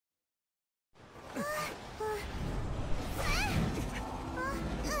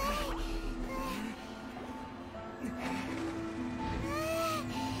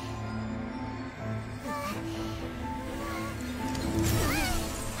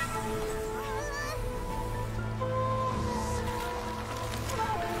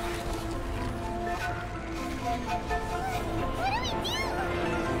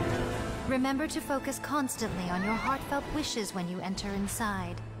Remember to focus constantly on your heartfelt wishes when you enter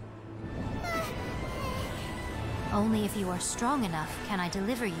inside. Only if you are strong enough can I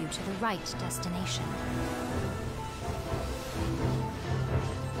deliver you to the right destination.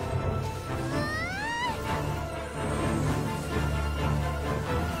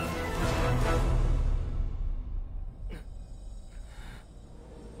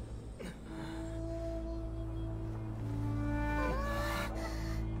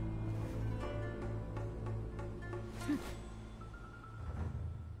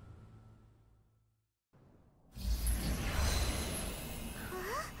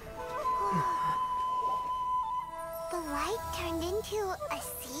 A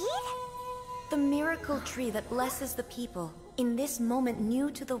seed? The miracle tree that blesses the people, in this moment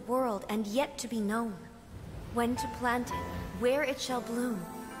new to the world and yet to be known. When to plant it, where it shall bloom.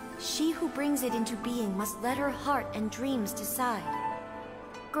 She who brings it into being must let her heart and dreams decide.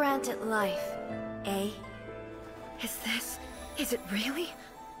 Grant it life, eh? Is it really?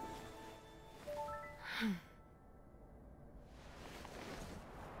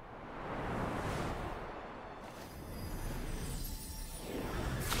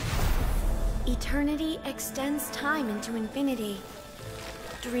 Eternity extends time into infinity.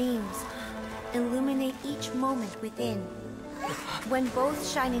 Dreams illuminate each moment within. When both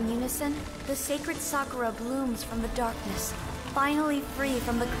shine in unison, the sacred Sakura blooms from the darkness, finally free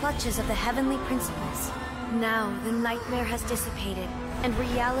from the clutches of the heavenly principles. Now the nightmare has dissipated, and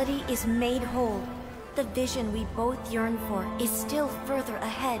reality is made whole. The vision we both yearn for is still further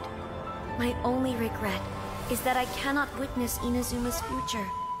ahead. My only regret is that I cannot witness Inazuma's future.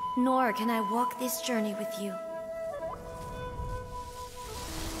 Nor can I walk this journey with you.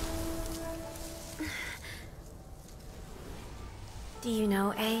 Do you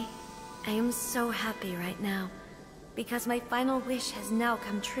know, I am so happy right now, because my final wish has now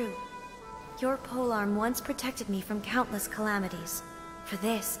come true. Your polearm once protected me from countless calamities. For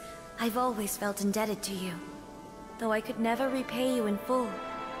this, I've always felt indebted to you. Though I could never repay you in full,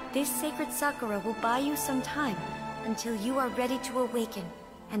 this sacred Sakura will buy you some time until you are ready to awaken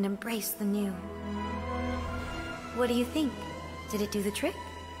and embrace the new. What do you think? Did it do the trick?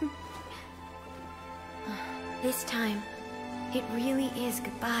 This time, it really is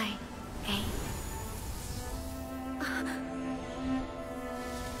goodbye, eh?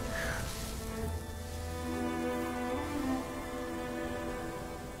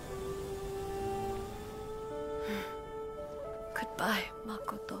 Goodbye,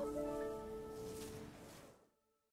 Makoto.